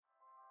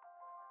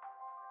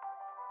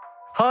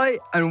Hi,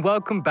 and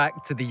welcome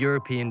back to the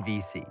European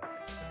VC,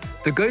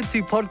 the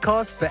go-to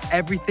podcast for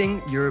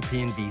everything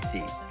European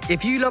VC.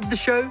 If you love the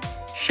show,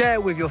 share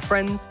it with your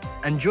friends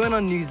and join our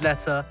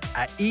newsletter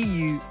at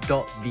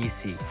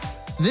eu.vc.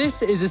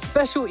 This is a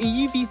special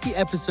EUVC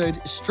episode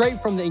straight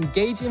from the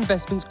Engage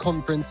Investments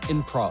Conference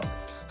in Prague,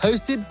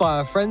 hosted by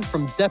our friends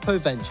from Depot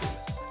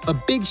Ventures. A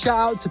big shout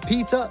out to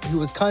Peter, who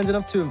was kind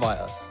enough to invite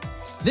us.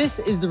 This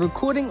is the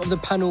recording of the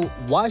panel,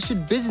 Why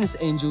Should Business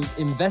Angels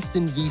Invest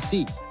in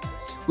VC?,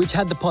 which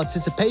had the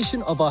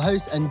participation of our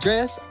host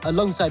Andreas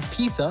alongside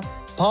Peter,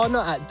 partner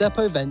at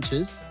Depot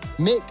Ventures,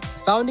 Mick,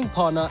 founding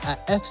partner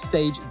at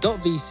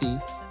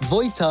fstage.vc,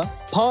 Vojta,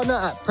 partner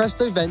at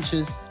Presto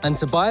Ventures, and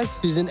Tobias,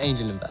 who's an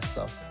angel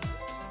investor.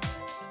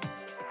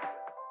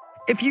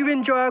 If you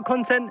enjoy our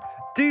content,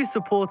 do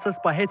support us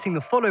by hitting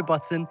the follow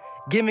button,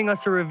 giving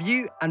us a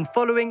review, and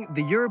following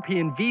the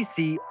European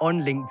VC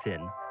on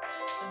LinkedIn.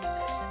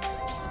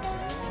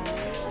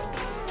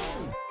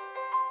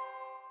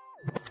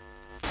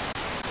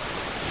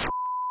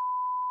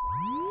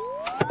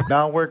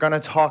 Now we're going to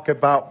talk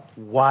about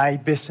why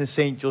business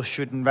angels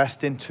should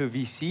invest into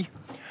VC.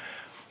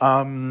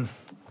 And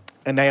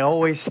I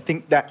always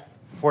think that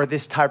for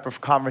this type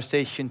of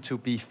conversation to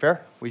be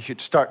fair, we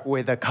should start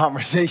with a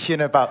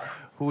conversation about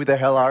who the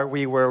hell are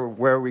we, where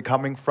are we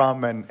coming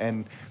from,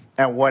 and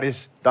what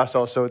is thus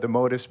also the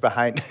motives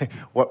behind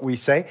what we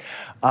say.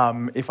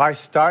 If I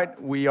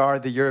start, we are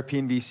the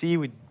European VC.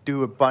 We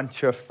do a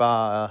bunch of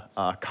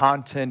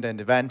content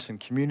and events and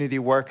community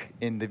work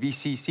in the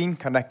VC scene,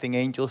 connecting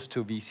angels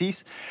to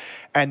VCs.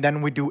 And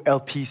then we do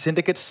LP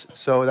syndicates.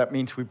 So that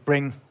means we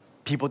bring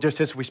people,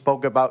 just as we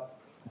spoke about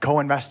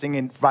co-investing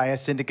in via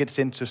syndicates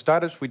into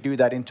startups, we do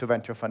that into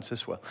venture funds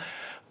as well.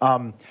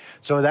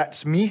 So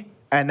that's me.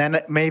 And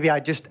then maybe I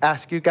just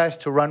ask you guys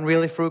to run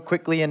really through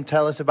quickly and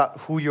tell us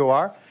about who you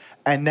are.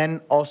 And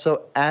then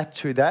also add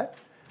to that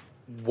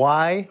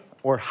why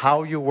or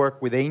how you work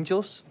with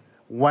angels,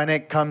 when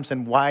it comes,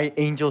 and why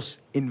angels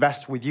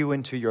invest with you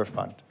into your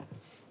fund.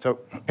 So,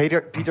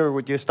 Peter,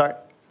 would you start?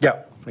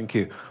 Yeah, thank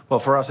you. Well,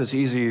 for us, it's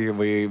easy.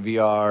 We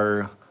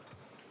are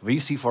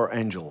VC for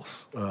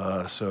angels.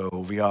 So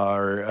we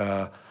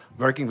are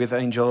working with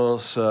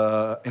angels,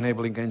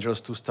 enabling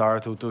angels to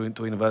start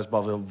to invest,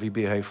 but we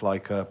behave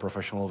like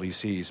professional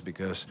VCs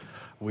because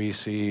we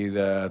see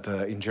that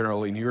in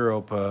general in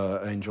Europe,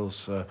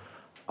 angels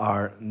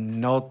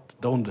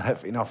don't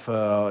have enough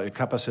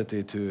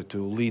capacity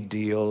to lead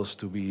deals,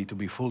 to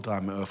be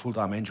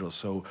full-time angels.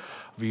 So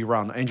we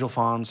run angel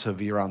funds,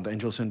 we run the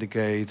angel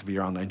syndicate, we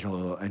run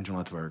angel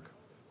network.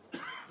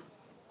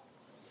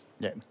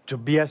 Yeah,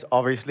 Tobias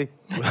obviously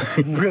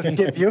will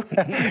skip you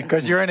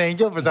because you're an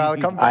angel, but I'll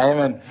come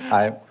back.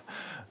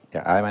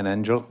 I'm an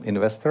angel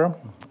investor.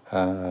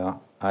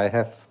 I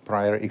have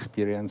prior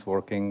experience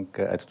working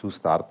at two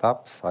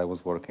startups. I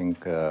was working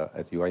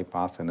at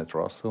UiPath and at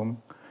Rosum.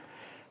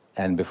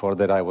 And before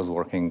that, I was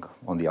working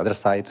on the other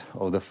side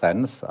of the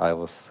fence. I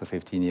was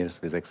 15 years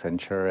with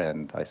Accenture,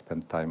 and I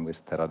spent time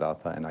with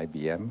Teradata and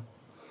IBM.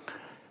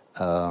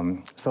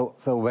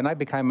 So when I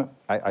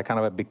kind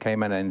of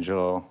became an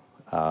angel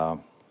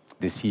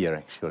this year,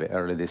 actually,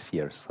 early this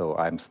year. So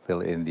I'm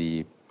still in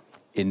the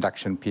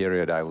induction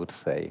period, I would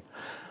say.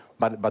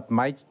 But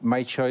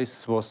my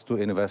choice was to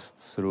invest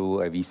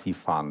through a VC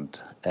fund.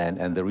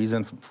 And the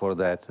reason for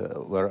that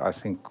I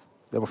think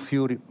there were a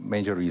few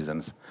major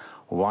reasons.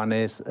 One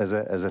is, as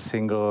a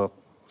single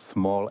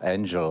small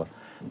angel,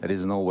 there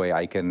is no way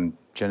I can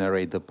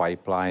generate the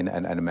pipeline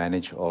and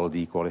manage all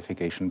the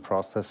qualification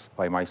process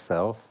by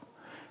myself.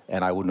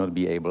 And I would not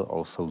be able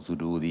also to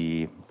do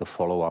the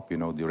follow-up,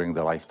 during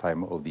the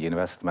lifetime of the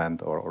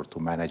investment or to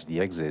manage the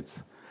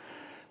exits.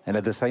 And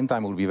at the same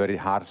time, it would be very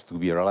hard to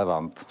be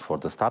relevant for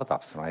the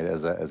startups, right,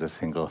 as a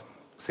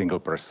single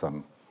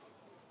person.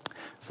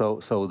 So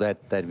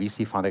that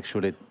VC fund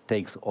actually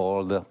takes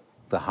all the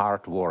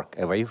hard work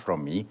away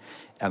from me,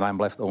 and I'm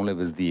left only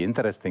with the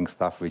interesting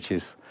stuff, which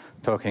is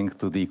talking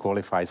to the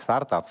qualified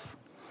startups.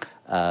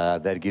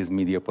 That gives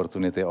me the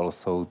opportunity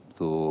also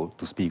to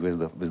speak with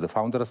the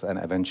founders and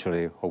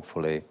eventually,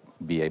 hopefully,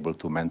 be able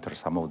to mentor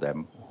some of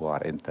them who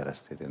are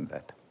interested in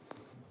that.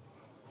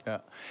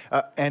 Yeah,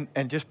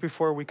 and just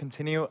before we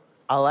continue,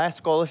 I'll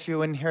ask all of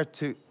you in here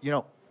to,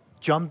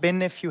 jump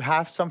in if you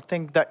have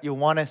something that you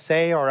want to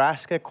say or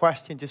ask a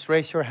question. Just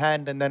raise your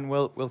hand, and then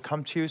we'll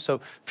come to you.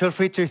 So feel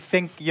free to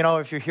think,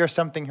 if you hear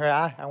something here,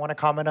 I want to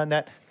comment on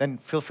that, then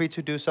feel free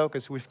to do so,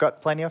 because we've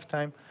got plenty of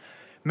time.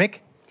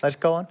 Mick, let's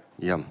go on.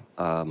 Yeah,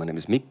 my name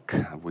is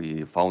Mick.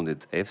 We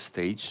founded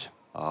F-Stage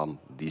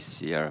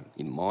this year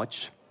in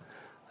March.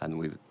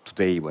 And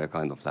today we're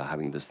kind of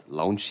having this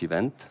launch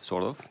event,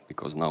 sort of,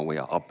 because now we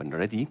are up and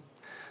ready.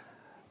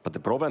 But the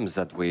problems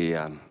that we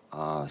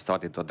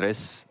started to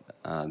address,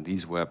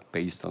 these were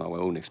based on our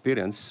own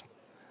experience.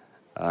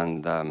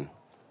 And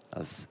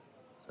as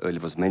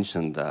earlier was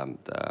mentioned, the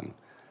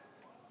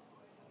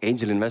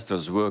angel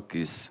investors' work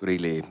is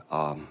really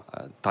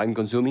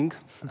time-consuming.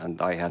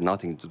 And I had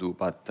nothing to do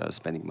but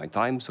spending my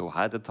time, so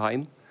I had the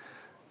time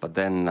But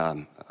then,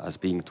 as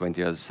being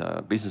 20 years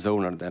business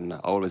owner, then I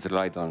always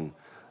relied on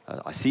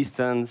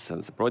assistants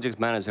and the project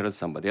managers,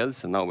 somebody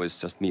else, and now it's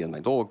just me and my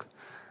dog.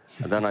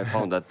 And then I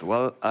found that,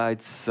 well,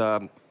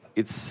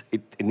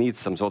 it needs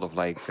some sort of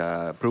like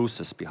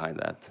process behind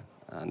that.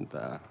 And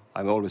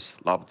I've always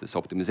loved this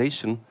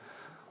optimization.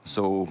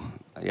 So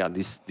yeah,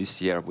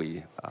 this year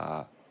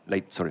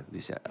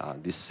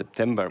this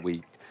September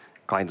we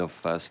kind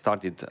of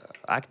started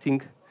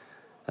acting,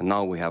 and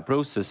now we have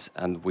process,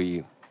 and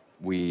we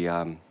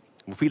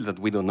feel that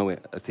we don't know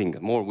a thing. The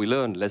more we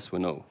learn, less we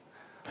know.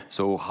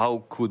 So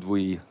how could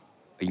we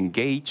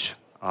engage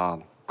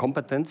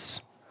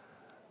competence,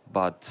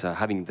 but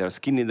having their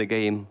skin in the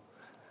game,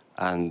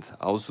 and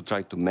I also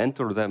try to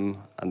mentor them.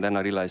 And then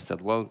I realized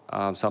that, well,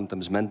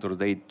 sometimes mentors,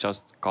 they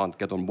just can't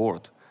get on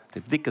board. The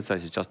ticket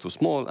size is just too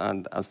small,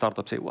 and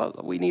startups say, well,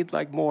 we need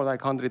like more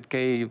like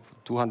 100K,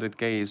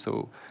 200K,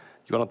 so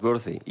you're not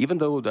worthy. Even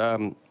though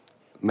the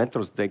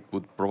mentors, they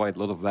would provide a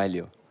lot of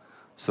value.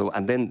 So,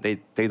 and then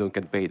they don't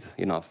get paid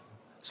enough.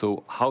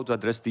 So how to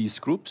address these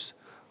groups?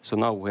 So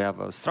now we have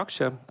a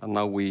structure, and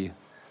now we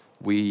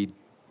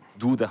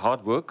do the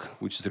hard work,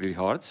 which is really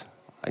hard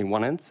in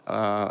one end,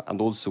 and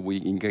also we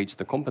engage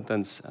the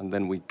competence, and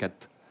then we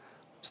get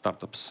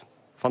startups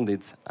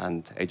funded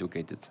and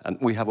educated. And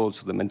we have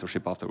also the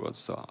mentorship afterwards,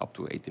 so up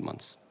to 18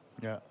 months.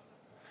 Yeah.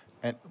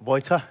 And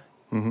Wojta,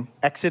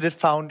 exited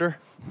founder,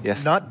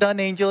 Yes. not done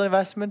angel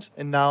investments,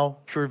 and now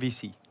pure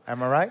VC.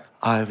 Am I right?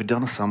 I've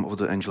done some of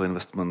the angel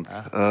investment.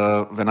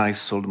 When I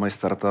sold my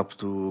startup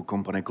to a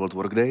company called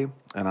Workday,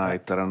 and I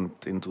turned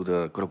into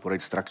the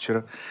corporate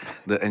structure,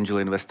 the angel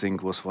investing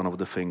was one of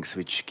the things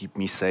which keep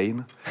me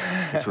sane.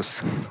 It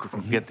was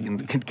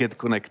get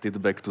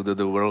connected back to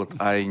the world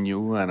I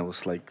knew, and I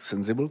was like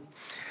sensible.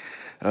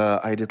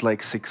 I did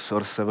like 6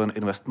 or 7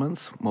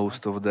 investments.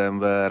 Most of them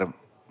were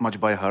much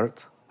by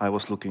heart. I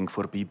was looking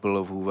for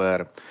people who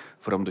were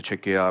from the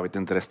Czechia with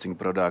interesting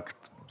product,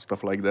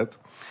 stuff like that.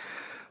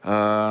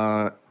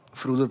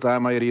 Through the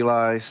time, I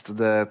realized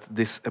that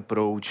this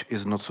approach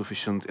is not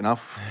sufficient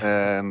enough,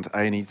 and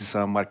I need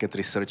some market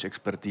research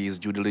expertise,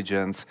 due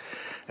diligence,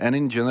 and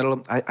in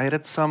general, I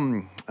read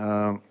some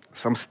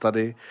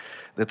study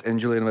that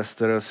angel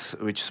investors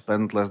which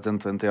spend less than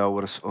 20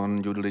 hours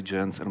on due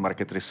diligence and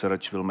market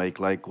research will make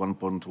like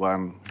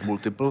 1.1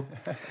 multiple,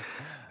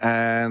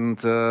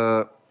 and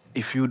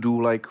if you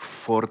do like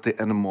 40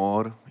 and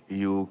more,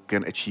 you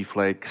can achieve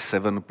like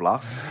 7+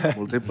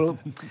 multiple.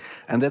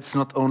 And that's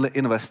not only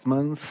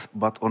investments,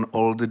 but on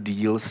all the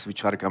deals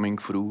which are coming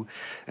through.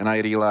 And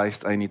I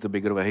realized I need a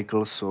bigger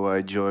vehicle, so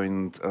I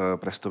joined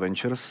Presto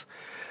Ventures.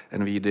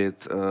 And we did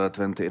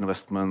 20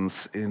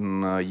 investments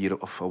in a year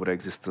of our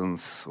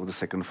existence of the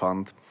second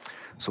fund.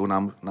 So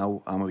now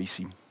I'm a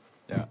VC.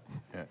 Yeah.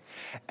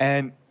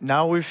 And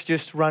now we've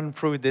just run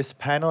through this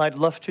panel. I'd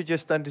love to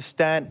just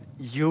understand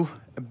you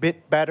a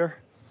bit better.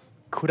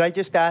 Could I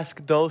just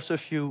ask those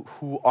of you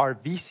who are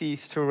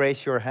VCs to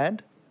raise your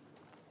hand?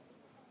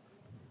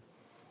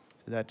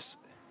 So that's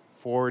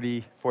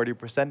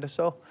 40% or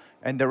so.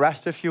 And the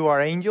rest of you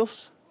are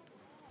angels?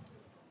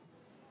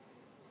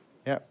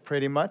 Yeah,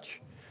 pretty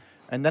much.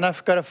 And then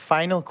I've got a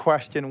final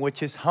question,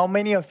 which is how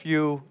many of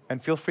you,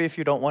 and feel free if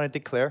you don't want to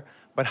declare,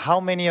 but how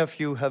many of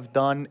you have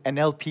done an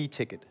LP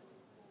ticket,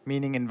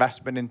 meaning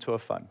investment into a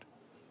fund?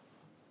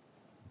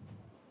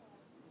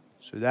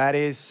 So that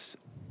is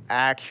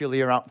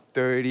actually around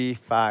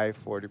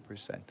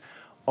 35–40%.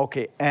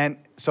 Okay, and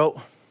so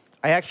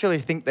I actually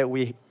think that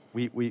we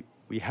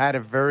had a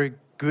very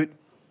good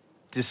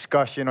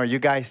discussion, or you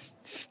guys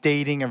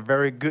stating a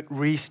very good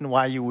reason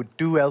why you would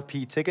do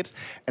LP tickets.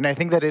 And I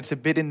think that it's a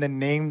bit in the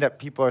name that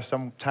people are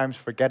sometimes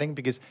forgetting,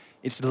 because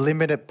it's a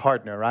limited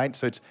partner, right?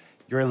 So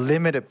you're a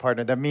limited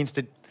partner. That means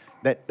that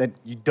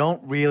you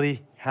don't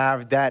really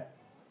have that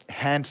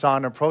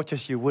hands-on approach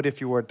as you would if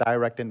you were a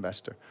direct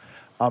investor.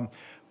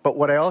 But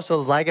what I also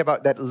like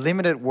about that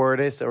limited word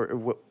is,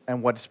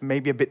 and what's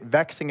maybe a bit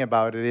vexing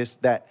about it, is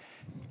that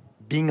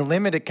being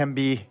limited can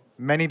be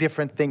many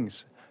different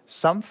things.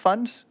 Some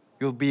funds,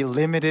 you'll be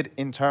limited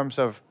in terms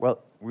of, well,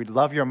 we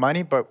love your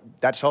money, but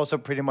that's also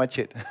pretty much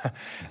it.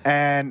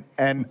 and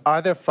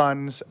other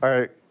funds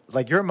are,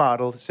 like your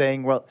model,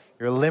 saying, well,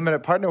 you're a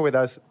limited partner with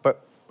us,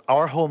 but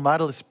our whole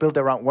model is built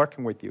around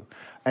working with you.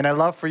 And I'd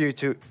love for you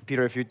to,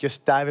 Peter, if you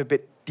just dive a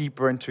bit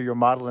deeper into your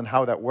model and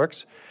how that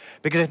works.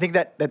 Because I think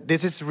that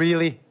this is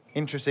really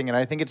interesting, and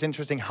I think it's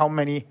interesting how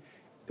many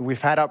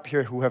we've had up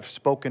here who have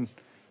spoken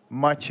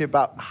much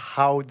about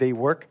how they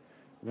work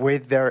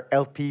with their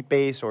LP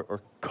base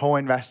or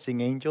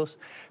co-investing angels,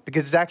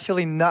 because it's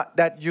actually not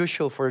that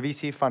usual for a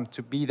VC fund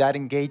to be that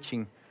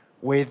engaging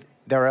with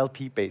their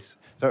LP base.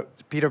 So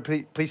Peter,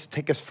 please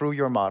take us through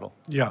your model.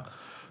 Yeah.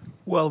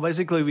 Well,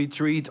 basically, we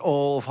treat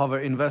all of our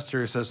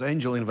investors as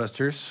angel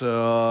investors,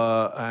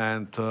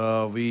 and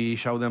we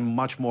show them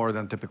much more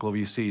than typical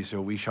VC.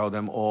 So we show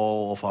them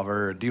all of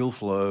our deal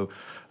flow,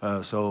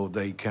 so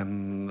they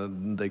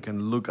can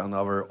look on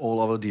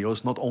all our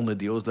deals, not only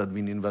deals that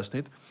we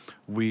invested.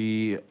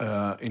 We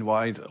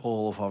invite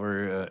all of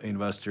our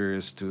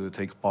investors to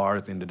take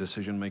part in the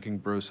decision-making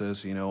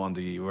process. On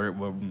the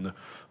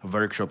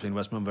workshops,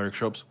 investment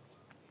workshops.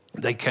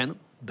 They can.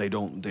 They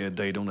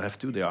don't have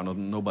to. They are not.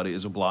 Nobody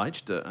is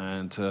obliged.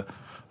 And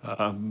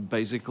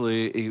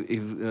basically,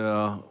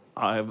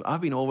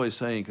 I've been always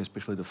saying,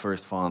 especially the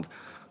first fund,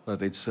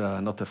 that it's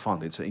not a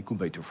fund. It's an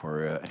incubator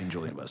for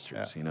angel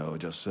investors. Yeah.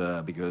 Just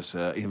because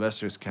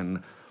investors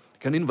can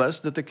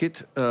invest the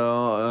ticket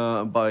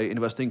by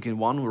investing in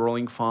one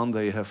rolling fund.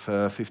 They have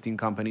 15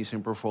 companies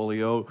in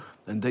portfolio,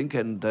 and they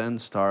can then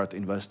start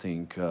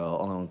investing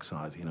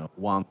alongside.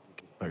 One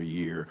per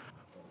year.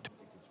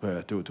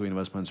 Two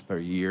investments per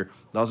year,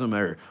 doesn't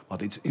matter.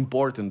 But it's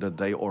important that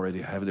they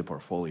already have the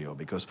portfolio,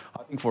 because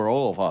I think for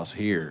all of us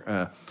here,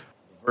 the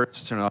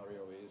worst scenario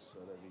is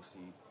that we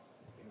see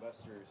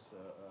investors.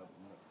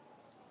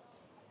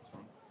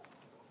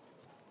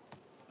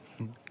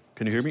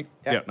 Can you hear me?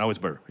 Yeah. Now it's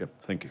better. Yeah,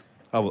 thank you.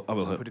 I will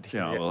put it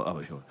here, Yeah, yeah. I will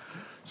hear.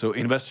 So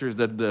investors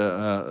that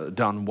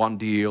done one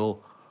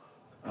deal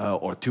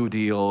or two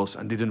deals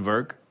and didn't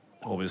work,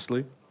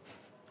 obviously.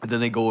 And then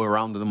they go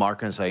around in the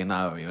market and say,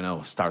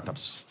 "No,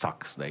 startups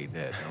sucks.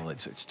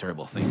 It's a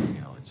terrible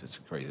thing. It's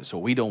crazy." So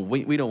we don't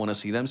want to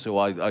see them. So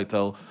I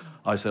tell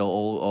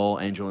all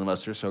angel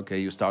investors, okay,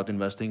 you start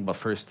investing, but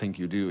first thing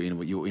you do,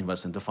 you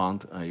invest in the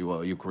fund.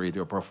 You create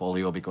your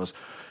portfolio, because,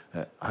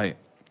 hey,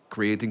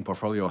 creating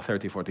portfolio of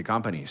 30, 40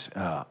 companies,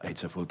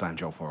 it's a full-time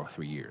job for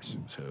 3 years.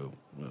 So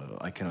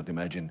I cannot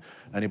imagine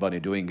anybody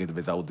doing it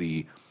without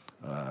the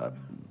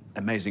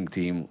amazing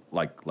team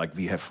like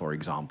we have, for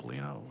example.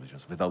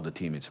 Just without the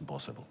team, it's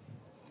impossible.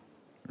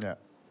 Yeah,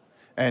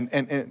 and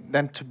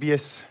then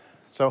Tobias,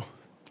 so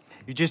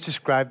you just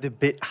described a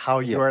bit how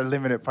you are a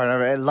limited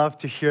partner. I'd love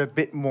to hear a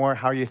bit more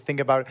how you think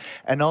about it,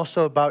 and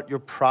also about your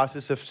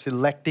process of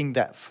selecting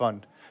that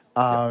fund.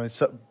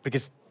 So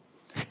because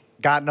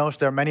God knows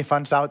there are many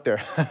funds out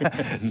there.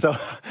 So,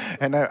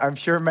 and I'm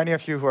sure many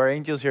of you who are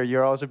angels here,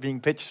 you're also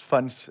being pitched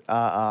funds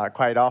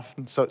quite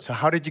often. So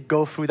how did you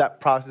go through that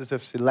process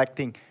of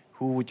selecting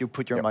who would you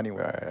put your money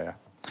with?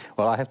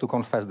 Well, I have to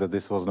confess that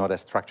this was not a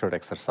structured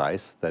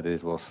exercise, that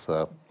it was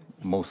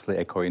mostly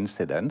a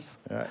coincidence.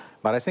 Right.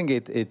 But I think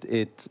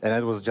and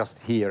it was just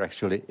here,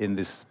 actually, in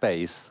this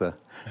space,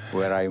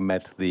 where I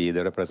met the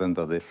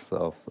representatives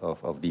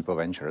of Depot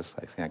Ventures.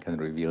 I think I can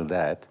reveal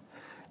that.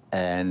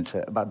 And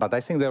but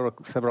I think there were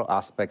several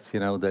aspects,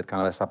 that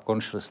kind of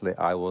subconsciously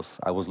I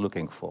was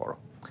looking for,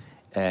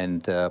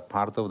 and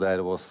part of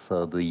that was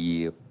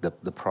the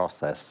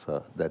process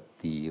that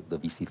the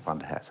VC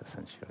fund has,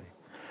 essentially,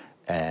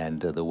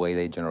 and the way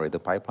they generate the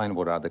pipeline.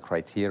 What are the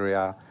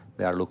criteria?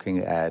 They are looking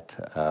at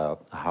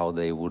how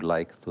they would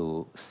like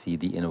to see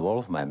the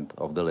involvement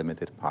of the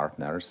limited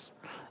partners.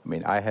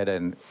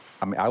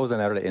 I was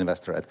an early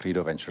investor at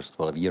Credo Ventures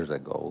 12 years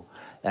ago,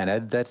 and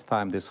at that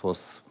time this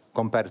was,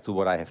 compared to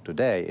what I have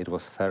today, it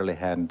was fairly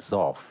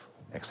hands-off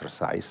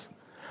exercise.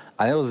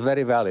 And it was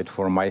very valid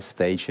for my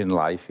stage in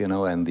life,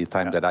 and the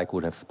time that I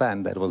could have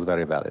spent, that was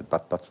very valid.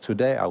 But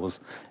today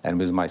and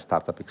with my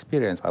startup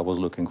experience, I was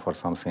looking for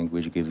something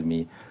which gives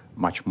me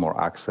much more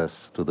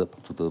access to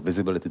the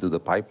visibility to the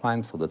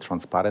pipeline, to the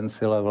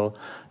transparency level,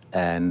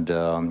 and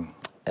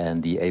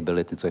the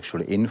ability to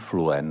actually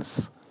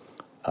influence,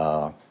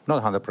 not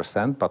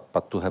 100%,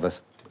 but to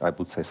have I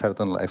would say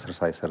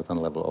exercise certain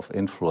level of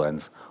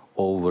influence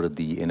over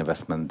the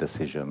investment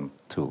decision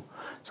too.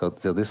 So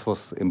this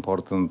was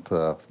important,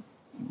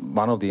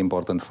 one of the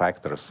important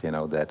factors,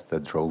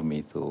 that drove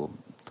me to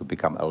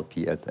become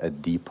LP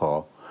at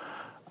Depot.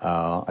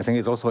 I think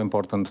it's also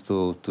important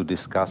to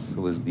discuss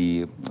with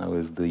the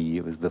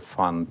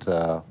fund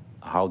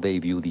how they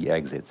view the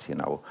exits.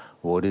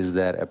 What is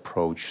their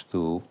approach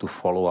to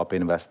follow up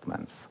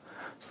investments?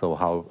 So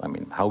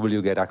how will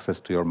you get access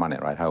to your money,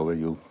 right? How will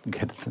you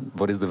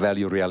what is the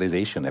value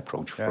realization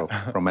approach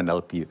from an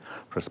LP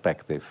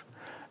perspective?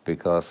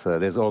 Because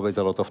there's always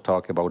a lot of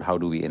talk about how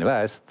do we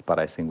invest, but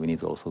I think we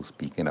need to also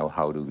speak,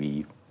 how do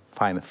we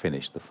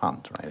finish the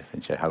fund, right?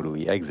 Essentially, how do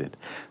we exit?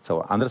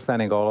 So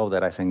understanding all of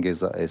that, I think,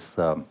 is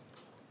are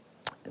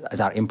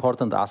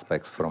important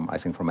aspects from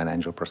an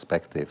angel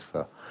perspective.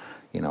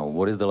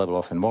 What is the level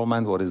of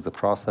involvement? What is the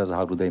process?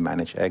 How do they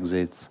manage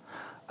exits?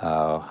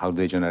 How do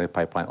they generate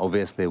pipeline?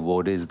 Obviously,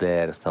 what is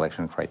their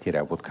selection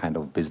criteria? What kind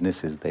of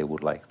businesses they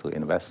would like to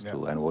invest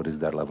to, and what is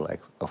their level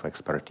of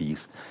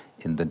expertise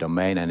in the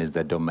domain? And is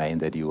that domain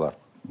that you are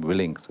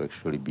willing to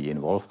actually be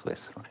involved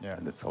with? Right? Yeah.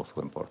 And that's also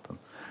important.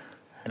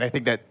 And I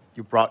think that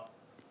you brought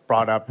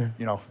up,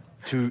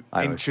 two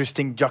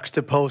interesting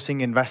juxtaposing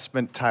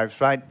investment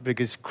types, right?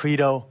 Because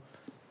Credo,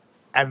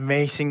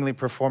 amazingly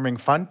performing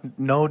fund,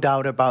 no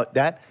doubt about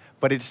that.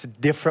 but it's a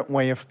different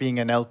way of being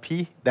an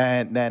LP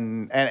than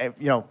and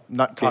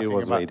not talking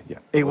was about. way, yeah.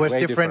 It was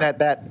way different at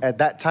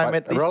that time But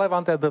at least.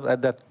 relevant at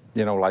that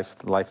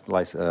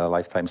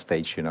lifetime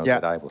stage,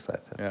 that I was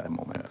at the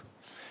moment.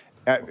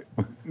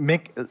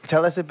 Mick,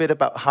 tell us a bit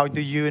about how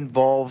do you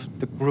involve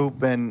the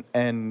group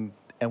and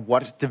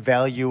what is the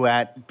value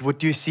at? What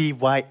do you see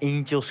why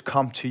angels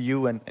come to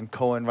you and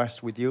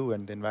co-invest with you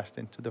and invest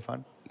into the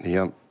fund?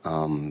 Yeah.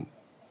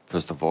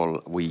 First of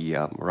all, we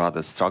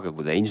rather struggle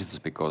with angels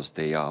because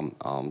they are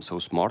so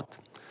smart.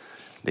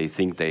 They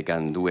think they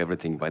can do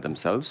everything by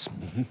themselves.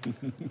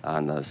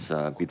 And as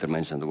Peter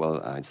mentioned, well,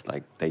 it's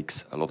like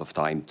takes a lot of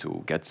time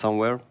to get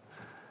somewhere.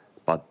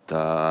 But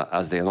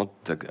as they are not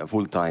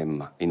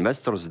full-time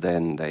investors,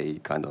 then they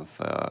kind of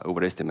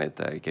overestimate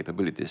their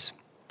capabilities.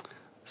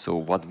 So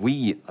what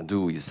we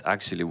do is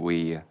actually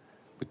we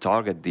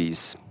target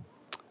these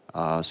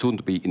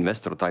soon-to-be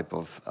investor type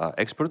of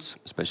experts,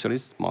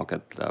 specialists,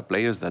 market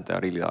players that are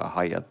really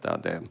high at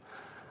their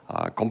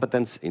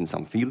competence in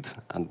some field,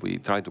 and we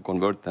try to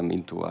convert them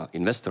into an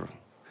investor.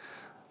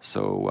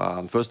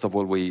 So first of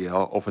all, we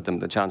offer them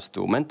the chance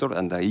to mentor,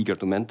 and they're eager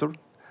to mentor.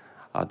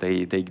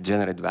 They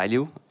generate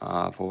value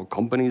for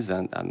companies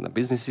and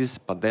businesses,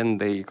 but then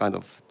they kind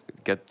of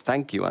get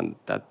thank you, and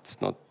that's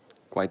not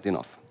quite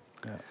enough.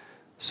 Yeah.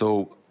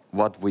 So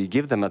what we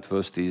give them at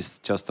first is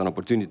just an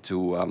opportunity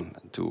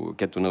to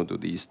get to know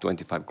these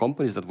 25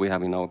 companies that we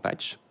have in our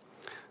batch.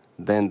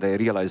 Then they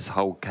realize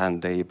how can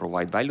they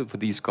provide value for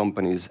these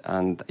companies,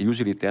 and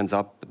usually it ends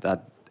up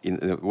that in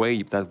a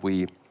way that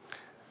we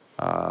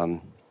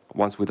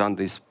once we've done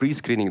this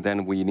pre-screening,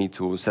 then we need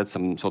to set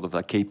some sort of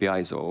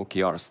KPIs or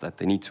OKRs that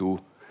they need to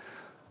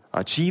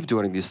achieve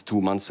during these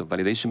 2 months of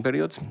validation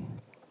period.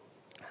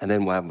 And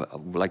then we have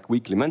like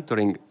weekly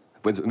mentoring,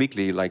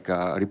 weekly like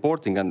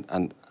reporting,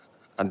 and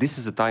this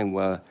is the time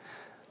where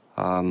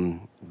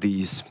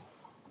these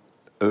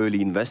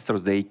early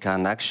investors, they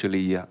can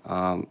actually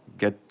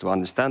get to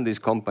understand these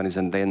companies,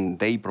 and then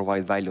they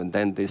provide value, and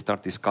then they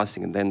start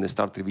discussing, and then they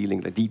start revealing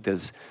the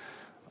details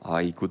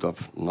I could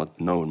have not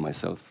known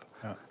myself.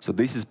 Yeah. So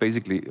this is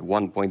basically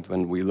one point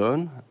when we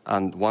learn,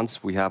 and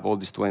once we have all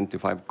these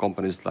 25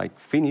 companies like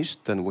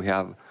finished, then we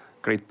have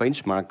great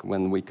benchmark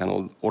when we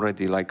can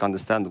already like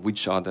understand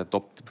which are the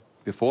top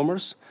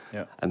performers,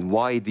 yeah, and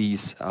why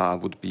these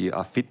would be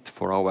a fit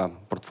for our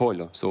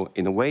portfolio. So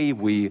in a way,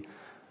 we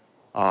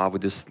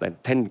with this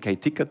like 10K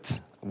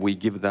ticket, we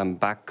give them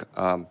back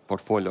a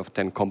portfolio of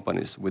 10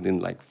 companies within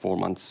like 4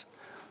 months.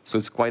 So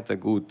it's quite a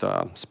good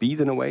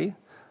speed in a way,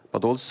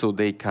 but also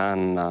they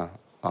can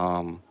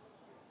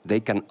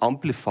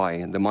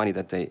amplify the money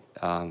that they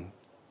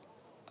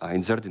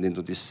inserted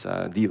into this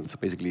deal. So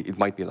basically, it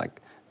might be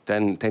like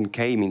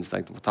 10K means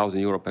like 1,000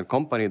 euro per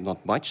company,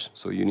 not much.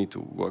 So you need to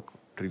work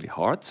really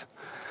hard.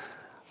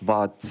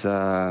 But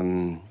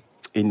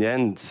in the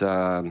end,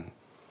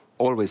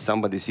 always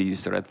somebody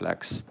sees red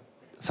flags,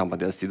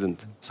 somebody else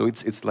didn't. So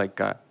it's like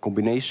a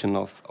combination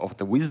of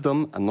the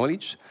wisdom and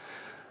knowledge.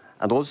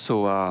 And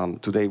also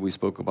today we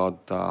spoke about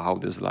how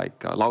there's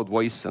like a loud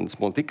voice and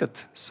small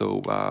ticket.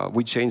 So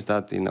we changed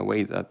that in a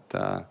way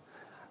that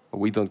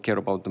we don't care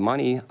about the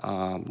money,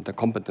 the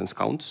competence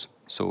counts.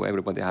 So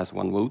everybody has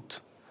one vote.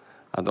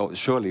 And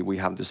surely we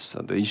have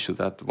the issue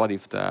that what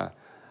if the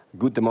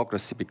good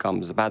democracy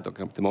becomes a bad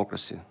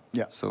democracy?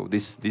 Yeah. So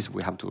this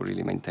we have to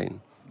really maintain.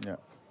 Yeah.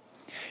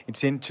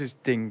 It's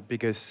interesting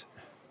because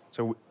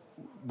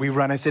we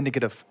run a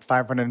syndicate of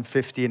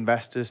 550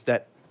 investors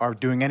that are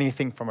doing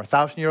anything from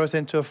 1,000 euros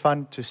into a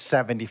fund to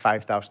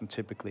 75,000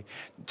 typically.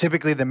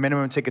 Typically, the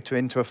minimum ticket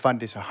into a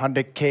fund is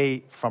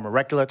 100K from a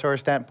regulatory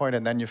standpoint,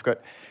 and then you've got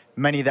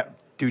many that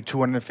do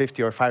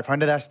 250 or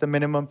 500 as the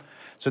minimum.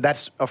 So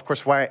that's, of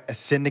course, why a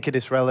syndicate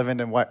is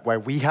relevant and why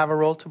we have a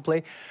role to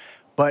play.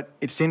 But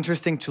it's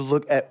interesting to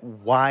look at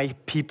why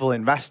people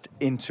invest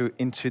into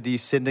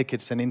these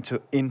syndicates and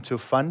into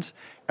funds.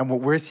 And what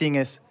we're seeing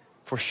is,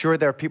 for sure,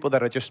 there are people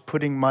that are just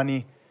putting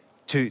money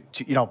to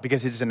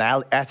because it's an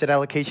asset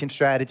allocation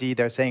strategy.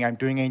 They're saying, I'm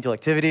doing angel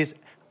activities.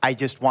 I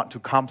just want to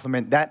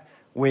complement that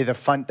with a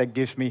fund that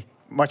gives me,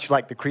 much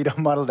like the Credo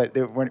model that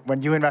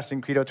when you invested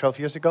in Credo 12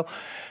 years ago.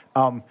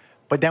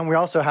 But then we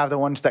also have the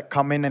ones that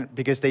come in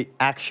because they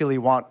actually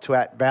want to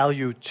add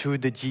value to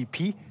the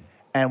GP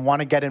and want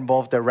to get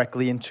involved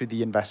directly into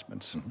the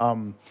investments.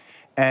 Mm-hmm.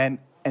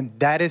 And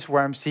that is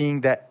where I'm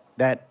seeing that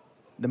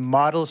the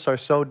models are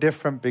so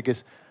different,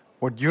 because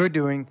what you're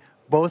doing,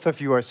 both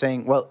of you are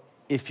saying, well,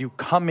 if you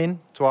come in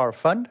to our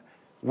fund,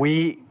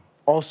 we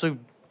also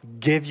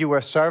give you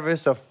a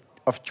service of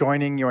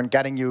joining you and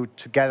getting you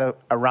together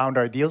around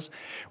our deals.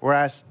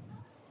 Whereas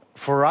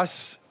for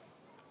us,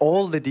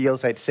 all the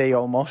deals, I'd say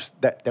almost,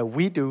 that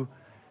we do,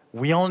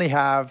 we only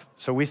have,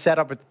 so we set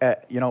up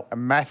a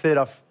method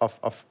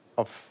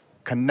of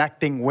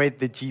connecting with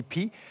the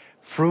GP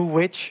through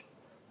which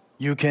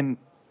you can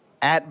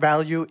add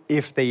value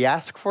if they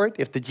ask for it,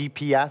 if the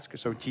GP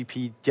asks, so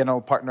GP, general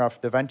partner of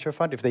the venture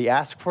fund, if they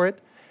ask for it.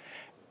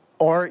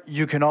 Or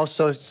you can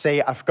also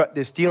say, I've got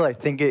this deal, I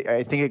think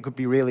it could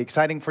be really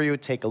exciting for you,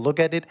 take a look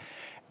at it.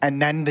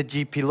 and then the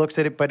GP looks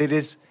at it. But it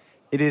is,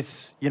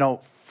 you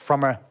know,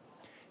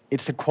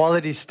 it's a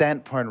quality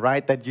standpoint,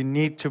 right? That you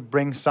need to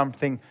bring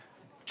something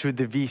to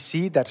the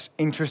VC that's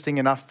interesting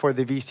enough for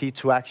the VC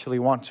to actually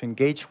want to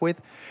engage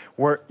with,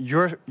 where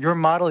your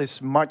model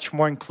is much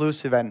more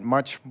inclusive and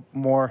much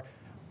more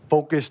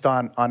focused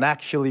on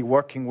actually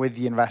working with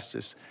the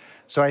investors.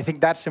 So I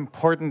think that's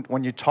important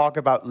when you talk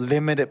about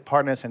limited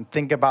partners and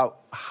think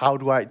about how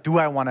do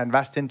I want to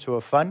invest into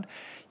a fund?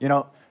 You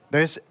know,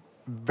 there's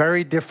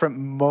very different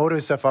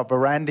modus of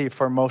operandi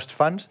for most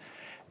funds,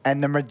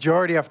 and the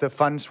majority of the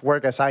funds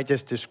work as I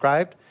just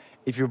described.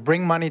 If you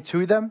bring money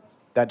to them,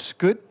 that's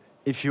good.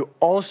 If you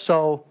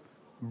also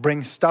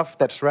bring stuff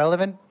that's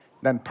relevant,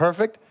 then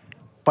perfect.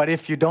 But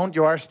if you don't,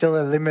 you are still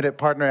a limited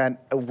partner, and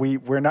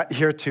we're not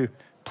here to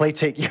play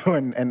take you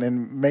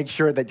and make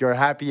sure that you're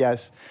happy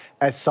as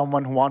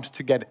someone who wants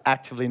to get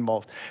actively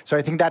involved. So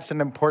I think that's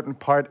an important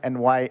part, and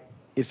why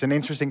it's an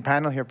interesting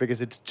panel here,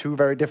 because it's two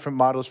very different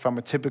models from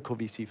a typical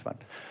VC fund.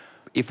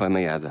 If I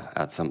may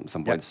add some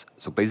points.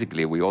 So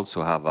basically, we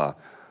also have a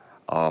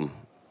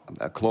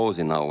clause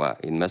in our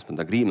investment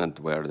agreement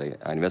where the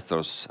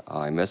investors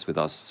invest with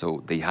us,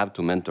 so they have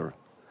to mentor.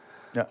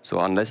 Yeah. So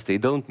unless they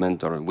don't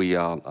mentor, we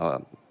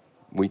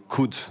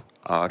could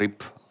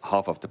rip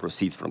half of the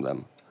proceeds from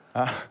them.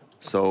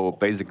 So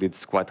basically,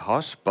 it's quite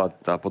harsh,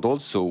 but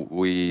also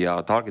we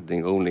are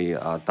targeting only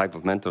type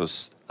of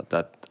investors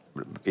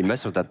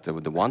that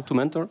they want to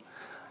mentor.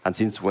 And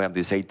since we have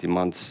this 18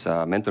 months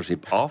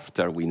mentorship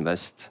after we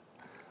invest,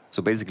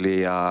 so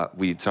basically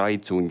we try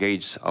to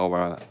engage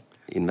our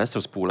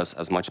investors pool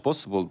as much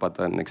possible, but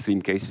in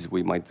extreme cases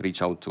we might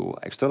reach out to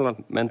external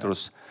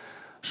mentors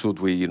should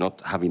we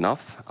not have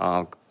enough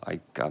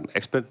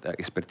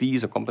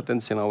expertise or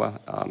competence in our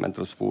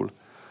mentors pool.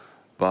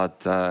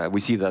 But we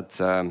see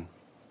that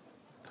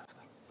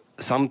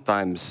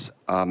sometimes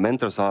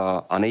mentors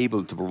are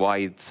unable to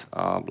provide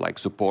like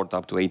support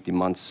up to 18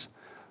 months.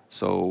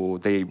 So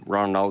they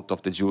run out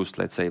of the juice,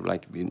 let's say,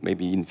 like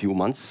maybe in a few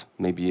months,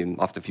 maybe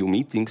after a few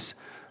meetings.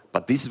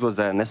 But this was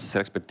the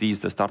necessary expertise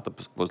the startup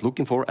was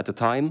looking for at the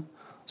time.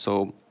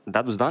 So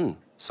that was done.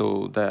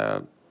 So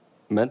the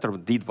mentor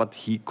did what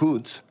he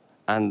could,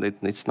 and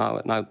it's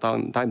now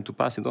time to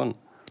pass it on.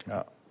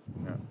 Yeah.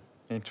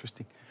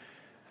 Interesting.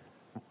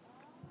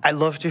 I'd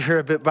love to hear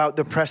a bit about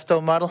the Presto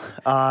model.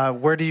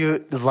 Where do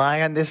you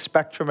lie on this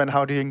spectrum, and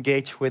how do you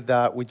engage with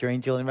your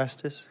angel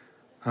investors?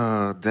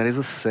 There is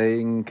a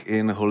saying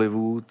in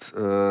Hollywood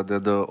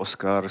that the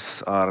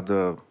Oscars are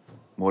the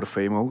more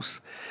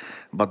famous,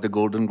 but the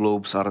Golden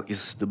Globes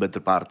is the better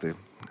party.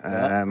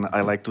 Yeah. And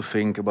I like to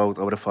think about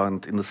our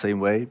fund in the same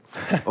way.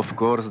 Of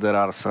course, there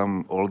are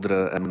some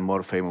older and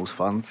more famous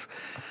funds.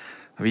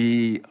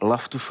 We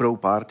love to throw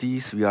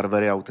parties. We are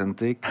very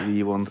authentic.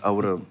 We want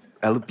our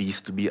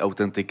LPs to be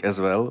authentic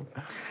as well.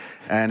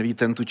 And we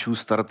tend to choose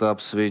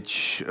startups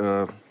which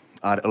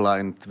are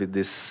aligned with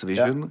this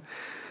vision. Yeah.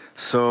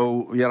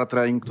 So we are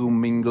trying to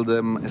mingle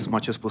them as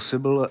much as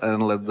possible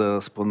and let the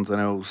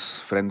spontaneous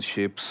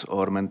friendships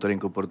or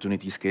mentoring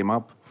opportunities come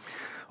up.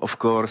 Of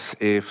course,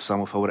 if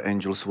some of our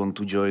angels want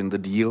to join the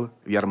deal,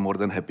 we are more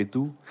than happy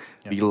to.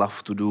 Yeah. We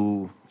love to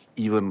do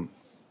even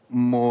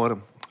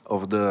more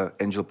of the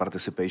angel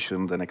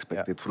participation than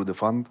expected through the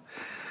fund.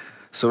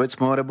 So it's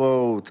more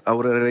about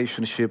our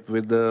relationship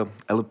with the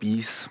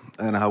LPs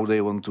and how they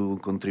want to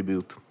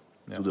contribute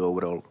to the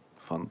overall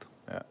fund.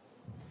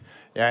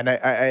 Yeah, and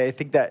I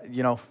think that,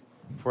 you know,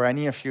 for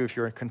any of you, if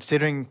you're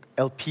considering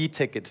LP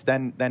tickets,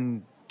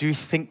 then do you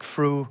think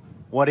through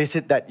what is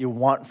it that you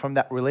want from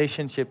that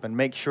relationship and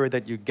make sure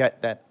that you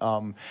get that.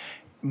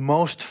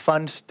 Most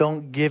funds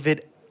don't give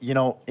it, you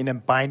know, in a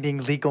binding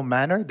legal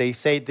manner. They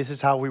say this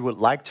is how we would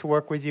like to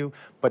work with you,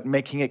 but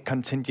making it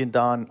contingent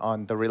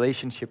on the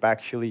relationship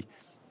actually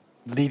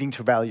leading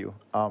to value.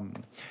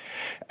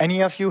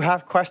 Any of you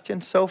have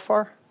questions so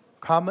far?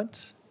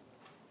 Comments?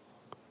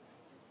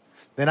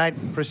 Then I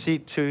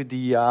proceed to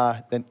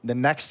the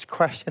next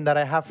question that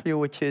I have for you,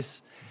 which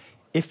is,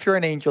 if you're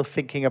an angel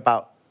thinking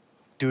about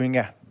doing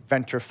a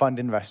venture fund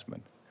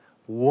investment,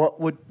 what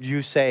would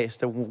you say is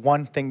the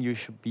one thing you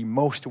should be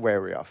most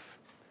wary of?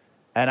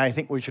 And I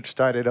think we should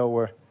start it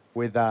over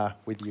with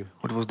you.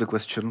 What was the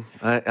question?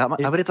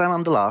 Every time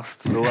I'm the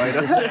last, so I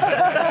don't...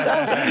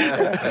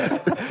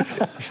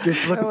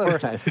 Just look for...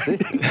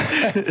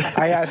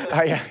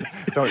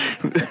 So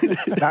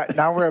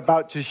now we're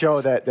about to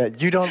show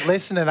that you don't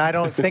listen and I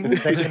don't think,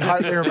 that you can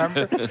hardly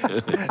remember.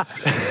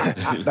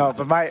 No,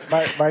 but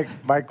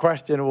my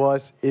question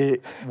was,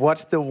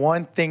 what's the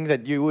one thing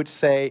that you would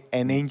say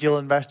an angel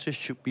investor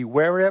should be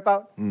wary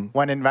about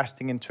when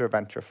investing into a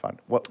venture fund?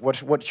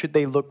 What should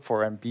they look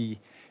for and be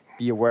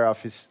aware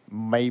of is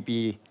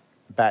maybe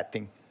a bad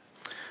thing?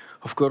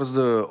 Of course,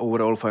 the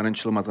overall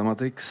financial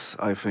mathematics.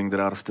 I think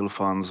there are still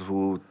funds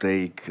who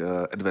take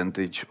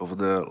advantage of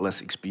the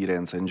less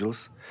experienced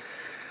angels.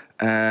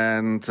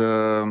 And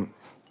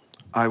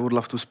I would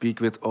love to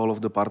speak with all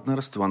of the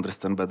partners to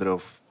understand better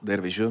of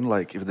their vision,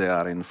 like if they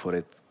are in for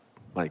it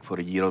like for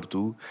a year or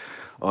two,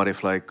 or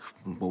if like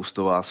most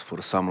of us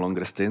for some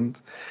longer stint,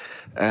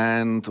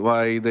 and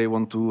why they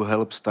want to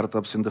help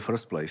startups in the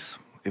first place.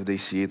 If they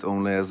see it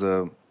only as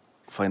a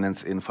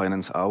finance in,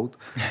 finance out,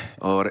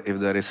 or if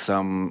there is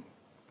some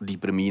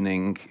deeper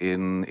meaning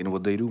in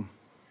what they do.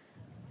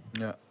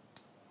 Yeah.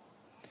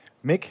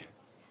 Mick?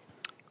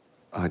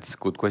 It's a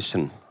good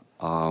question.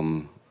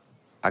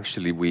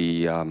 Actually,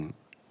 we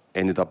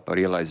ended up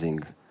realizing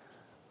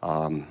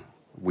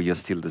we are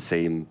still the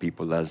same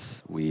people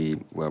as we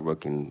were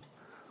working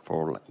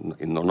for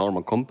in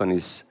normal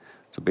companies.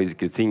 So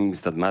basically,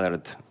 things that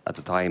mattered at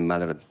the time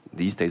mattered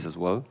these days as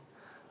well.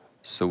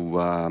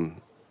 So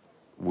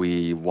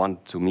we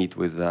want to meet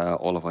with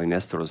all of our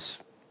investors,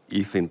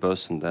 if in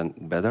person, then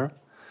better,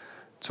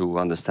 to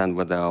understand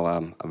whether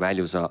our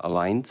values are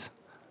aligned,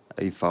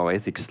 if our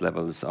ethics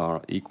levels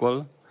are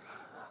equal.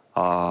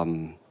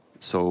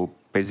 So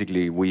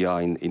basically, we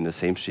are in the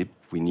same ship.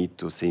 We need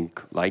to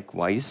think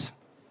likewise.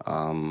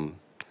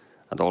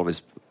 I'd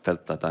always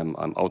felt that I'm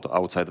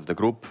outside of the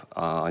group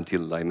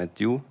until I met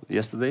you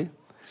yesterday.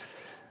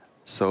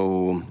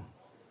 So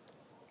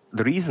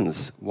the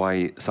reasons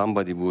why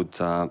somebody would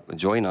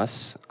join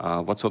us,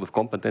 what sort of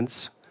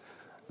competence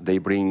they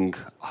bring,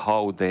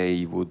 how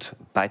they would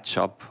patch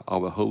up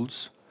our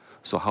holes.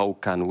 So how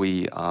can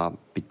we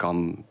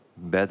become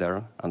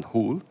better and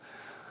whole?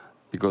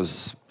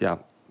 Because, yeah,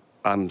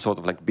 I'm sort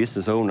of like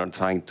business owner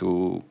trying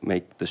to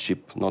make the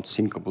ship not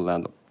sinkable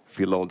and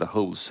fill all the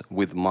holes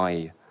with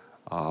my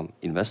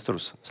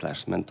investors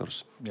 /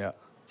 mentors. Yeah.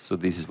 So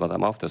this is what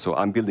I'm after. So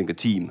I'm building a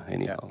team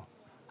anyhow. Yeah.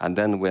 And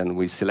then when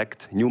we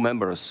select new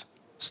members,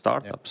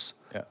 startups,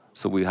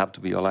 so we have to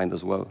be aligned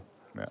as well.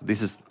 Yeah.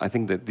 This is, I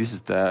think that this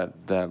is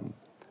the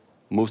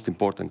most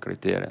important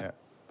criteria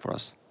for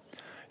us.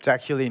 It's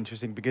actually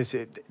interesting because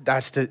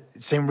that's the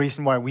same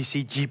reason why we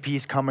see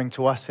GPs coming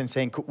to us and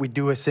saying, could we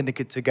do a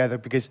syndicate together?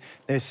 Because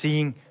they're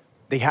seeing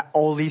they have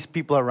all these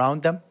people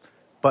around them,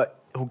 but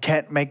who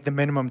can't make the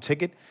minimum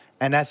ticket.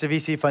 And as a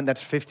VC fund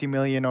that's 50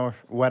 million or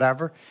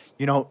whatever,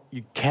 you know,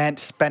 you can't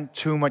spend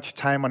too much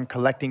time on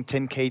collecting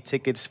 10K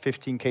tickets,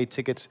 15K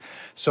tickets.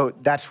 So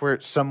that's where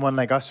someone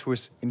like us who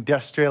is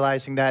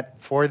industrializing that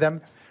for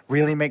them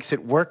really makes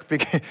it work,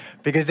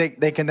 because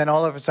they can then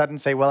all of a sudden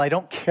say, well, I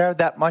don't care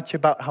that much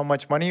about how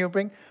much money you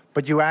bring,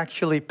 but you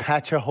actually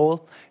patch a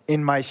hole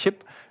in my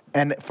ship.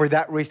 And for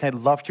that reason, I'd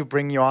love to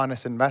bring you on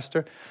as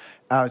investor.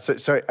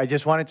 So I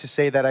just wanted to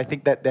say that I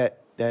think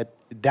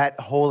that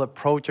whole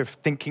approach of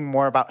thinking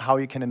more about how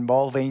you can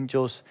involve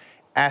angels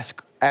as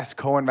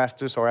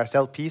co-investors or as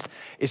LPs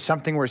is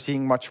something we're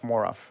seeing much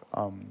more of.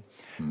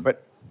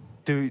 But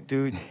do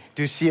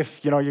you see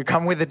if you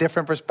come with a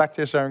different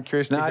perspective? So I'm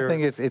curious to hear. I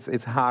think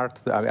it's hard.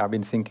 I've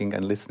been thinking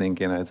and listening.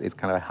 It's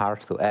kind of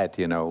hard to add.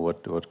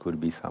 What could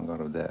be some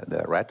kind of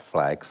the red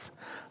flags.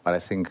 But I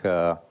think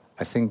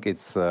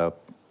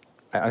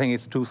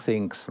it's two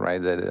things,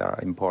 right, that are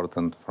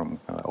important from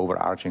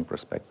overarching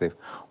perspective.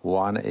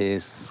 One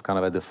is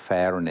kind of the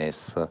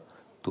fairness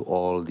to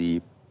all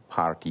the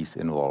parties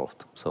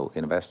involved. So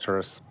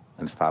investors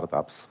and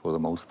startups for the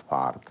most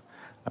part.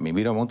 I mean,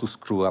 we don't want to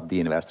screw up the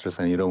investors,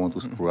 and you don't want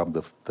to screw up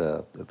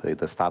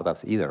the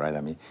startups either, right?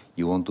 I mean,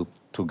 you want to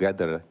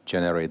together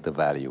generate the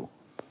value,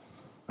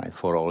 right,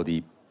 for all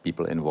the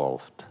people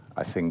involved.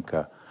 I think,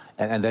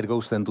 and that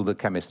goes then to the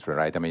chemistry,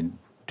 right? I mean,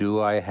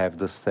 do I have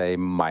the same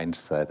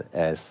mindset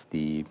as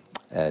the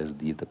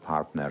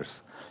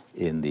partners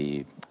in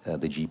the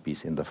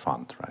GPs in the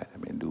fund, right? I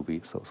mean, do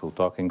we so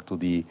talking to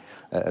the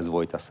as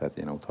Vojta said,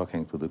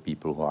 talking to the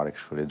people who are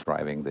actually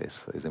driving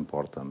this is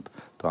important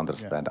to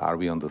understand. Are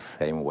we on the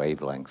same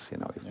wavelengths?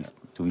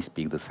 Do we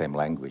speak the same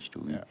language?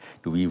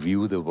 Do we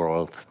view the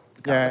world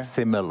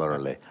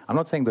similarly? I'm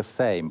not saying the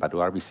same, but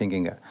are we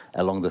thinking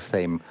along the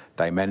same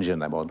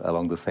dimension,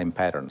 along the same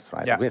patterns,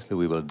 right? Yeah. Obviously,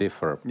 we will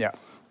differ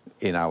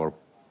in our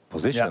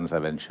positions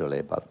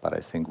eventually, but I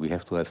think we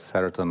have to have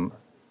certain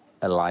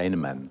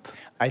alignment.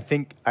 I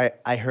think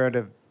I heard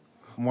of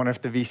one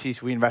of the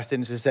VCs we invested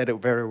in who said it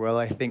very well.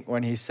 I think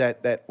when he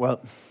said that, well,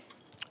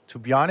 to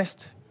be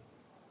honest,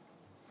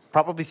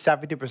 probably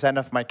 70%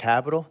 of my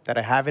capital that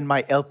I have in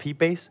my LP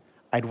base,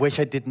 I'd wish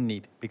I didn't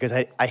need, because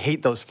I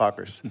hate those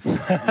fuckers.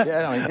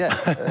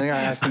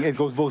 I think it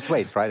goes both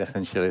ways, right?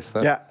 Essentially.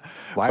 So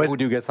why would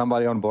you get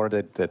somebody on board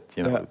that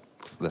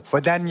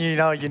But then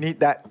you need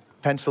that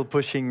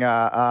pencil-pushing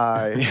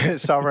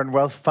sovereign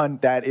wealth fund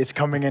that is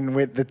coming in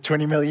with the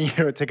 20 million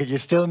euro ticket. You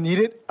still need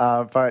it,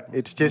 but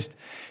it's just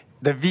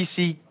the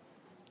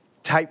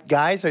VC-type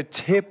guys are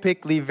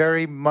typically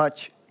very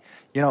much,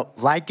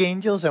 like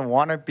angels and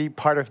want to be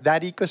part of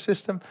that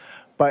ecosystem,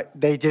 but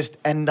they just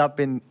end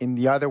up in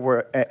the other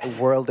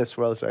world as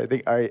well. So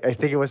I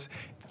think it was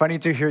funny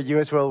to hear you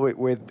as well with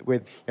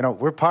we're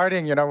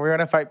partying, we're going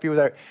to fight people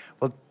that,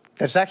 well,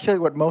 that's actually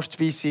what most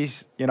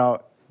VCs,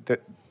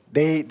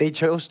 They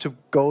chose to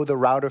go the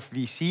route of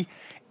VC,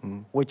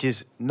 which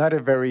is not a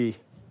very,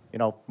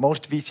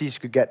 most VCs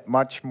could get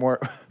much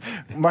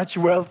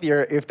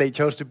wealthier if they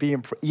chose to be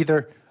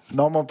either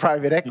normal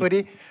private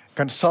equity,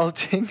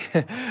 consulting.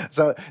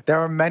 So there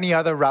are many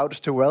other routes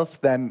to wealth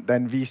than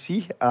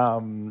VC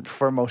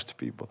for most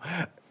people.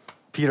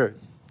 Peter,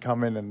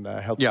 come in and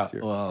help us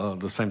here. Well,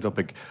 the same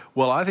topic.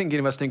 Well, I think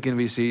investing in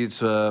VC it's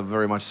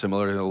very much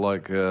similar,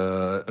 like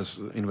as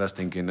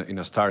investing in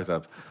a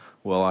startup.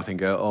 Well, I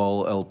think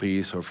all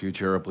LPs or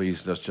future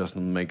LPs just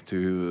need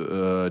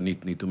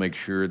to make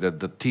sure that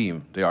the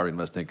team they are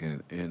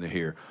investing in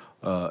here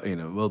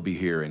will be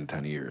here in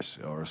 10 years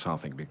or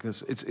something,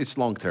 because it's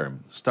long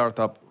term.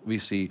 Startup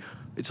VC,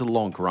 it's a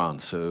long run.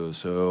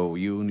 So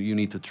you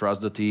need to trust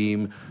the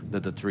team,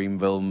 that the team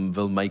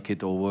will make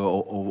it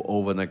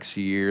over next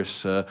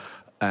years.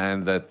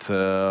 And that,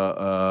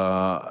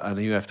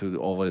 and you have to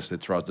always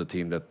trust the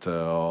team that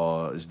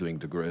is doing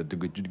the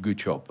good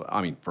job.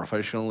 I mean,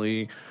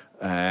 professionally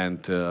and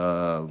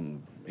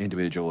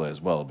individual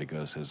as well,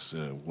 because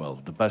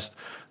the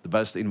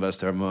best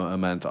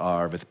investment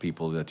are with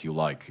people that you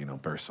like,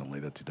 personally,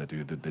 that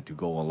you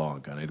go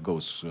along, and it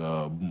goes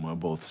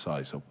both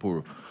sides. So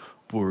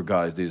poor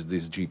guys, these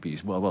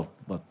GPs.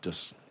 But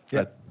just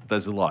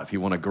that's the life. You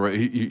want to grow.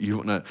 You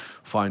want to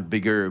find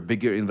bigger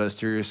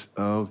investors.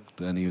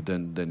 Then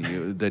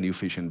you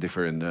fish in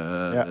different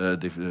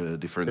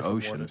different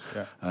oceans.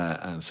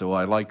 And so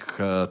I like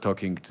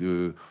talking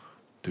to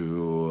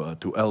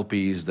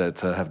LPs that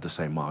have the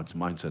same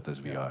mindset as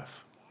we have.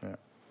 Yeah.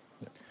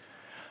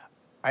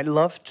 I'd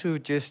love to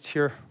just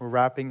here, we're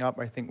wrapping up.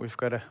 I think we've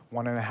got a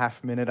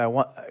 1.5 minute.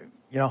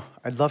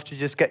 I'd love to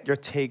just get your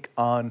take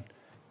on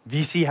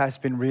VC has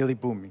been really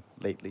booming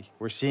lately.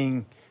 We're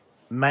seeing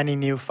many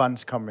new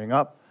funds coming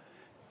up.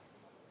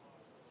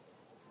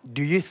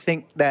 Do you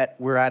think that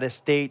we're at a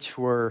stage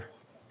where,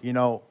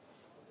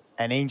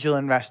 an angel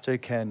investor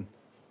can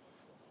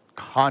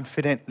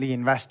confidently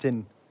invest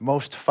in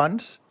most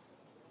funds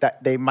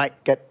that they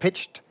might get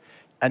pitched,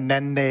 and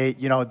then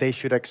they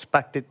should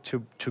expect it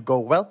to go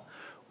well?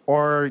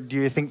 Or do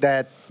you think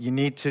that you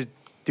need to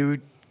do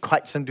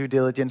quite some due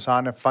diligence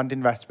on a fund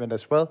investment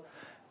as well?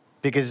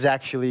 Because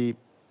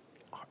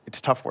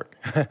it's tough work.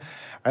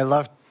 I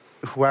love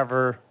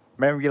whoever,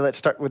 maybe let's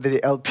start with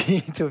the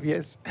LP,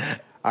 Tobias.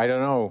 I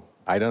don't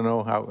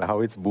know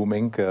how it's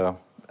booming.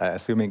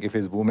 Assuming if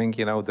it's booming,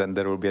 then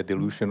there will be a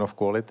dilution of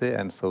quality,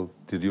 and so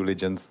due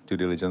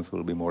diligence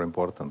will be more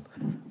important.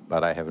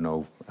 But I have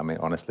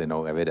honestly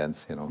no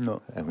evidence,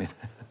 No.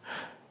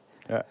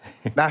 Yeah.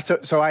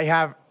 So I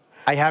have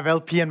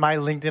LP in my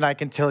LinkedIn. I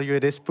can tell you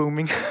it is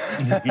booming.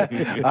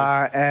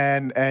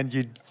 And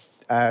you,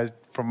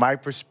 from my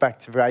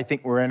perspective, I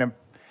think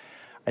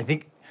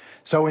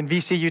so in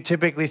VC you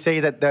typically say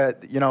that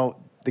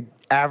the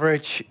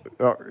average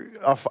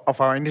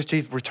of our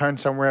industry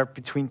returns somewhere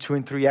between 2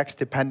 and 3x,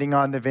 depending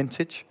on the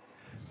vintage.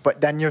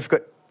 But then you've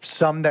got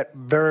some that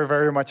very,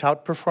 very much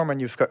outperform, and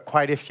you've got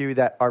quite a few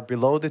that are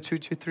below the 2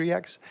 to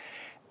 3x.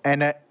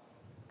 And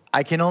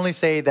I can only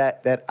say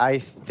that I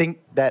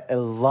think that a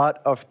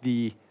lot of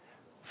the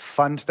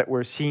funds that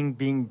we're seeing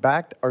being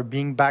backed are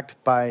being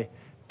backed by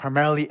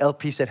primarily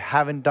LPs that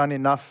haven't done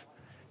enough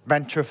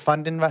venture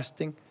fund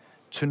investing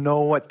to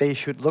know what they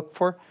should look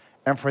for.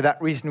 And for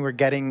that reason, we're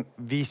getting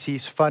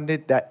VCs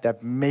funded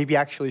that maybe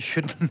actually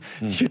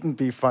shouldn't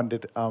be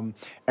funded.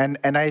 And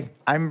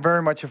I'm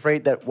very much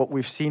afraid that what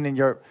we've seen in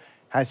Europe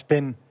has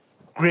been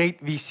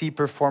great VC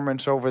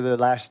performance over the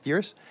last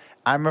years.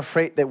 I'm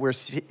afraid that we're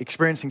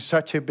experiencing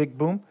such a big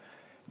boom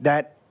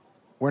that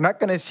we're not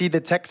going to see the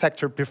tech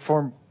sector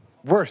perform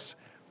worse,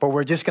 but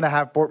we're just going to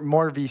have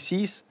more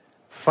VCs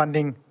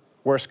funding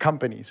worse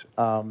companies.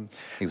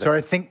 Exactly. So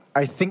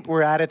I think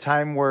we're at a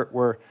time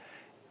where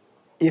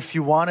if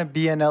you want to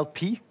be an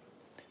LP,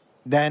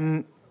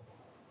 then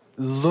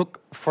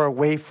look for a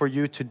way for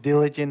you to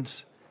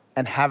diligence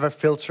and have a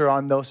filter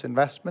on those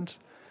investments,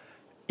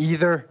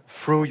 either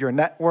through your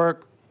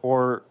network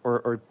or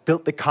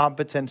build the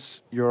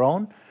competence your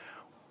own,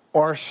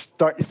 or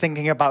start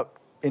thinking about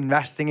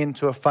investing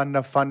into a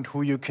fund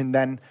who you can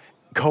then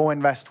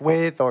co-invest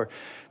with, or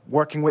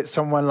working with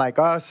someone like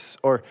us,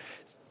 or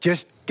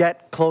just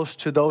get close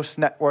to those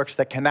networks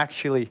that can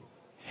actually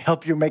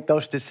help you make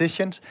those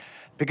decisions.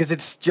 Because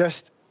it's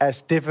just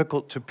as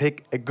difficult to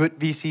pick a good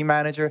VC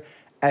manager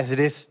as it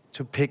is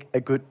to pick a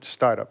good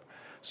startup.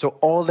 So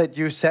all that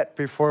you said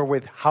before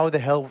with how the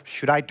hell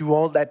should I do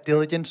all that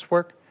diligence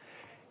work,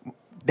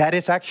 that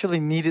is actually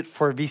needed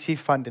for VC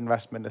fund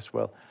investment as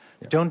well.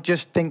 Yeah. Don't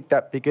just think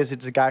that because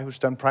it's a guy who's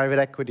done private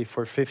equity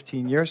for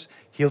 15 years,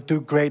 he'll do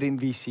great in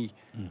VC.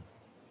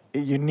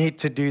 You need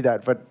to do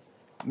that. But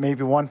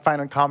maybe one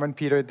final comment,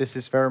 Peter. This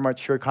is very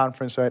much your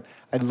conference, so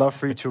I'd love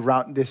for you to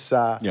round this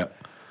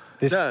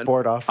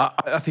sport off.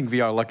 I think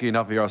we are lucky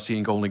enough. We are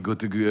seeing only good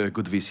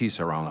VCs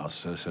around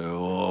us.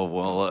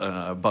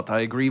 But I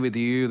agree with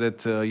you that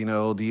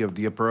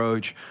the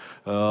approach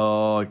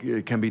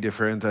can be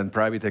different, and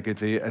private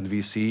equity and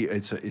VC,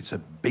 it's a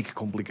big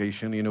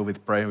complication.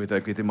 With private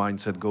equity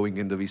mindset going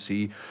into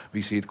VC,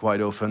 we see it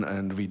quite often,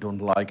 and we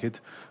don't like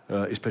it,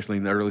 especially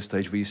in early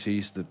stage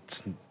VCs.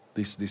 That's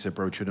this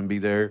approach shouldn't be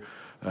there.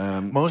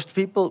 Most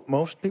people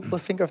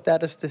think of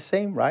that as the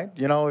same, right?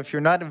 You know, if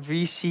you're not a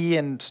VC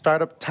and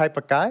startup type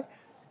of guy,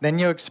 then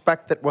you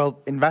expect that, well,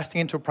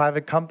 investing into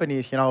private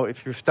companies, you know,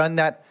 if you've done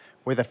that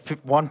with a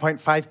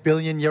 1.5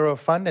 billion euro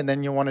fund and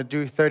then you want to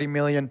do 30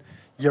 million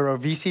euro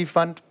VC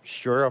fund,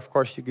 sure, of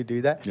course you could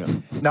do that. Yeah.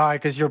 No,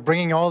 because you're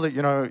bringing all the,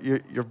 you know,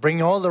 you're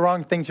bringing all the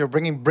wrong things. You're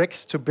bringing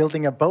bricks to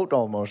building a boat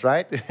almost,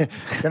 right?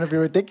 It's going to be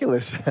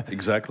ridiculous.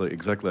 Exactly.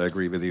 I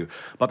agree with you.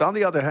 But on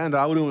the other hand,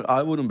 I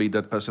wouldn't be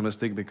that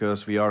pessimistic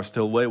because we are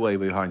still way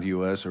behind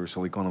US or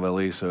Silicon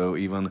Valley. So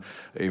even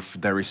if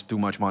there is too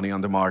much money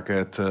on the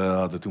market,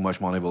 the too much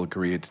money will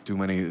create too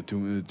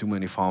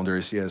many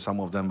founders. Yeah,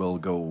 some of them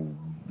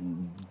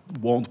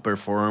won't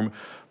perform,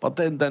 but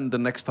then the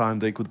next time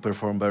they could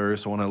perform better.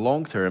 So on a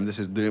long term, this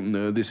is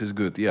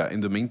good. Yeah. In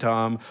the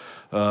meantime,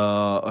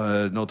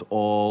 not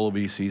all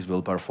VCs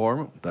will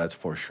perform. That's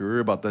for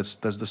sure. But that's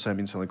the same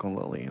in Silicon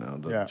Valley. You know,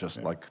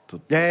 like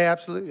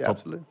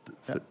absolutely.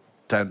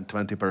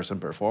 10-20%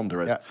 perform. The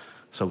rest.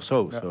 So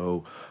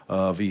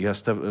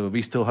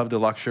we still have the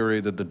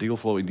luxury that the deal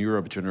flow in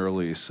Europe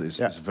generally is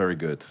very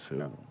good.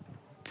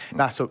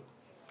 So.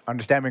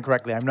 Understand me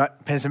correctly, I'm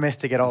not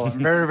pessimistic at all.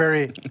 I'm very,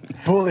 very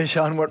bullish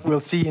on what we'll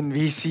see in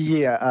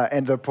VC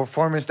and the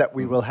performance that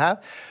we will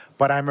have.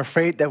 But I'm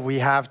afraid that we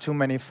have too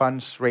many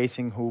funds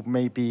raising who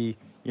may be,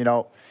 you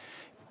know,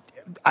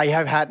 I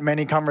have had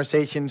many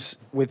conversations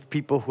with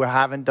people who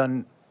haven't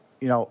done,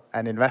 you know,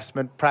 an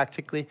investment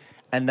practically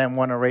and then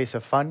want to raise a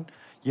fund.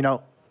 You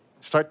know,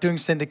 start doing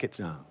syndicates.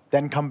 Yeah.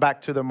 Then come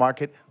back to the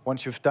market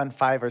once you've done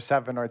 5 or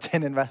 7 or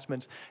 10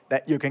 investments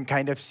that you can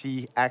kind of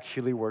see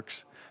actually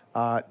works.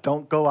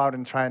 Don't go out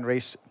and try and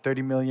raise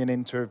 30 million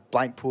into a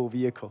blind pool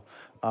vehicle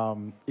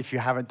if you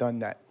haven't done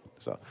that.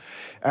 So,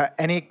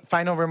 any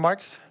final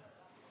remarks?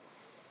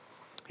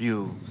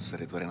 You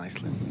said it very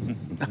nicely.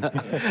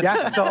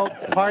 Yeah, so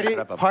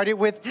party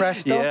with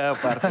Presto. Yeah,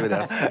 party with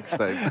us next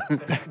time.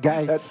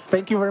 Guys,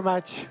 thank you very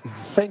much.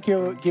 Thank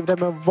you. Give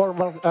them a warm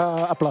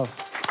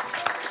applause.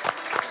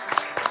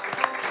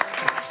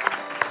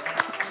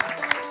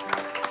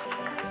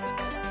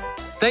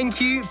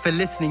 Thank you for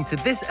listening to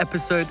this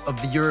episode of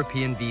the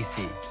European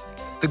VC,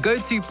 the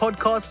go-to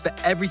podcast for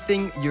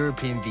everything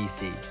European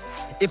VC.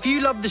 If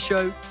you love the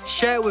show,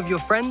 share it with your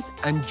friends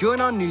and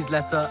join our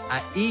newsletter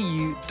at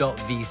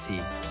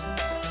eu.vc.